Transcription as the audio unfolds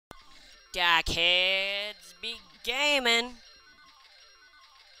Deckheads be gaming.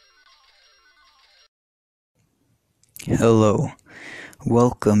 Hello,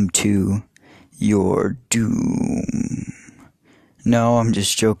 welcome to your doom. No, I'm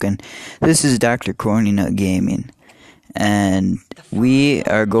just joking. This is Dr. Corny Gaming, and we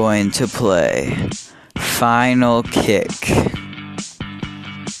are going to play Final Kick.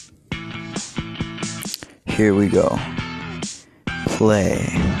 Here we go. Play.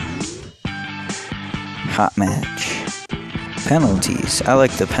 Hot match. Penalties. I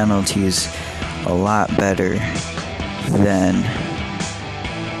like the penalties a lot better than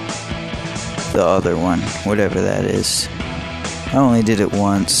the other one, whatever that is. I only did it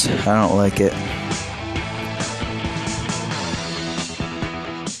once. I don't like it.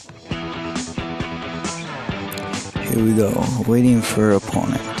 Here we go. Waiting for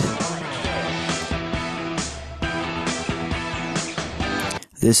opponent.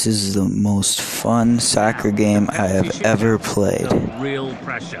 This is the most fun soccer game I have ever played. Real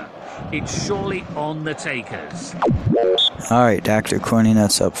pressure. It's surely on the takers. Alright, Dr. Corny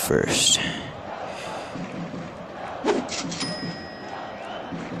Nuts up first.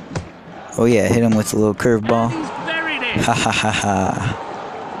 Oh yeah, hit him with a little curveball. Ha ha ha ha.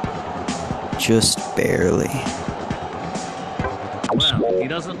 Just barely. Well, he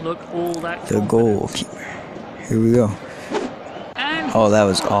doesn't look all that the goalkeeper. Here we go. Oh, that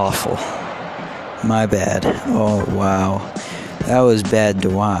was awful. My bad. Oh, wow. That was bad to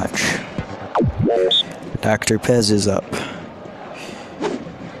watch. Dr. Pez is up.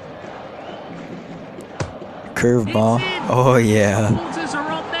 Curveball. Oh, yeah.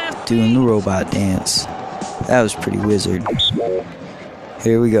 Doing the robot dance. That was pretty wizard.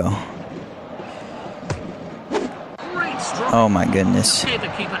 Here we go. Oh, my goodness.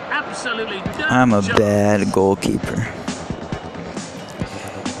 I'm a bad goalkeeper.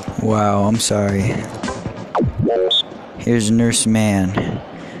 Wow, I'm sorry. Here's Nurse Man.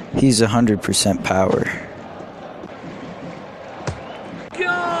 He's 100% power. Go!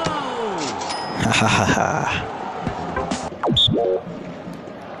 Ha ha ha ha.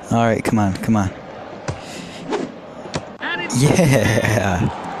 Alright, come on, come on.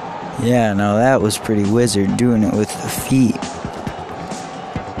 Yeah! Yeah, no, that was pretty wizard doing it with the feet.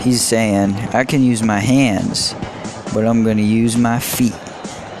 He's saying, I can use my hands, but I'm gonna use my feet.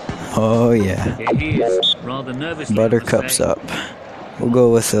 Oh yeah. Buttercup's up. We'll go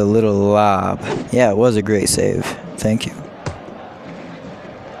with a little lob. Yeah, it was a great save. Thank you.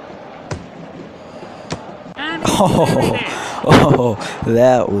 Oh,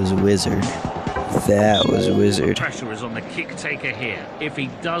 that was wizard. That was wizard. Pressure is on the kick taker here. If he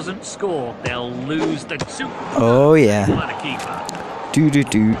doesn't score, they'll lose the super. Oh yeah. Do do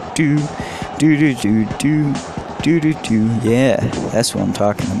do do do do do do. Do-do-do. Yeah, that's what I'm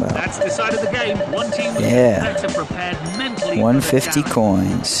talking about. That's decided the game. One team better prepared mentally. 150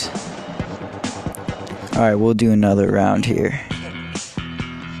 coins. Alright, we'll do another round here.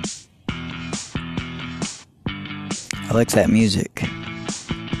 I like that music.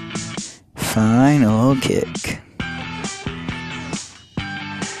 Final kick.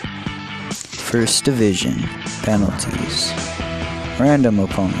 First division. Penalties. Random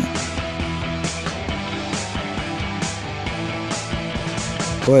opponent.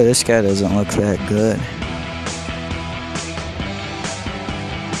 Boy, this guy doesn't look that good.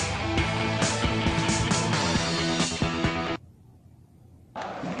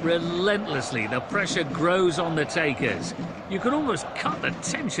 Relentlessly, the pressure grows on the takers. You could almost cut the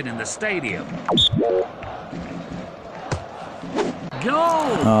tension in the stadium.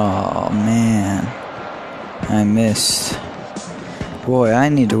 Goal! Oh, man. I missed. Boy, I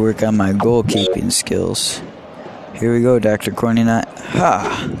need to work on my goalkeeping skills. Here we go, Dr. Corny Nut.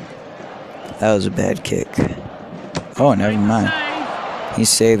 Ha! That was a bad kick. Oh, never mind. He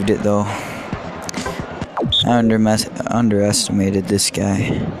saved it, though. I underestimated this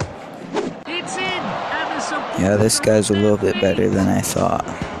guy. Yeah, this guy's a little bit better than I thought.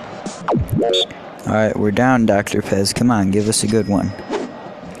 Alright, we're down, Dr. Pez. Come on, give us a good one.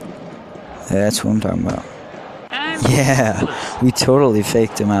 That's what I'm talking about. Yeah, we totally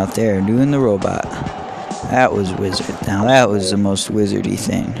faked him out there, doing the robot. That was wizard. Now that was the most wizardy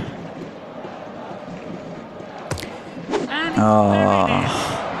thing. Oh,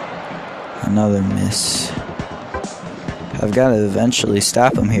 another miss. I've got to eventually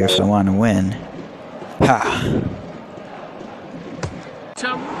stop him here if I want to win. Ha!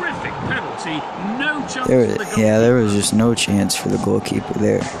 Terrific penalty. No chance. There was just no chance for the goalkeeper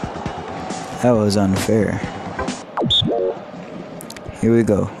there. That was unfair. Here we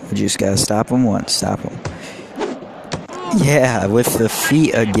go. We just gotta stop him once. Stop him. Yeah, with the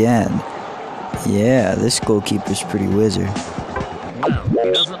feet again. Yeah, this goalkeeper's pretty wizard. Well,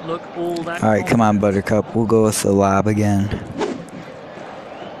 he doesn't look all that. Alright, come on, Buttercup. We'll go with the lob again.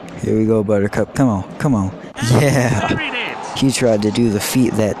 Here we go, Buttercup. Come on, come on. Yeah! He tried to do the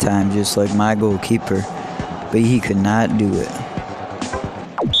feet that time, just like my goalkeeper. But he could not do it.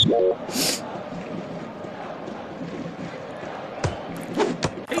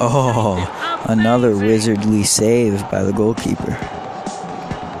 Oh, another wizardly save by the goalkeeper.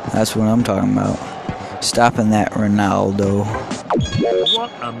 That's what I'm talking about. Stopping that Ronaldo.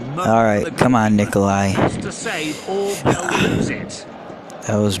 Alright, come on, Nikolai.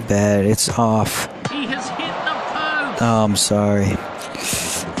 That was bad. It's off. Oh, I'm sorry.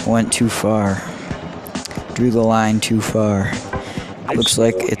 Went too far. Drew the line too far. Looks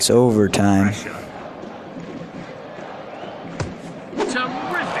like it's overtime.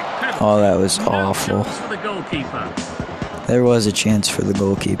 Oh, that was awful. There was a chance for the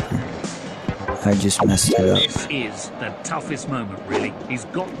goalkeeper. I just messed it up. This is the toughest moment, really. He's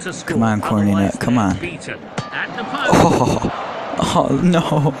got to score. Come on, Corny Nut. Come on. Oh,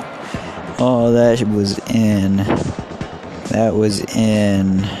 no. Oh, that was in. That was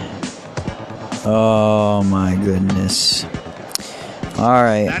in. Oh, my goodness.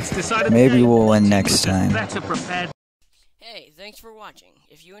 Alright. Maybe we'll win next time. Hey, thanks for watching.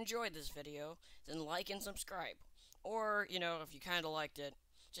 If you enjoyed this video, then like and subscribe. Or, if you kinda liked it,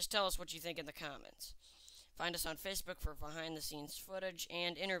 just tell us what you think in the comments. Find us on Facebook for behind-the-scenes footage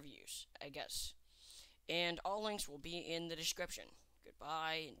and interviews, I guess. And all links will be in the description.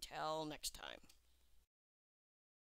 Goodbye until next time.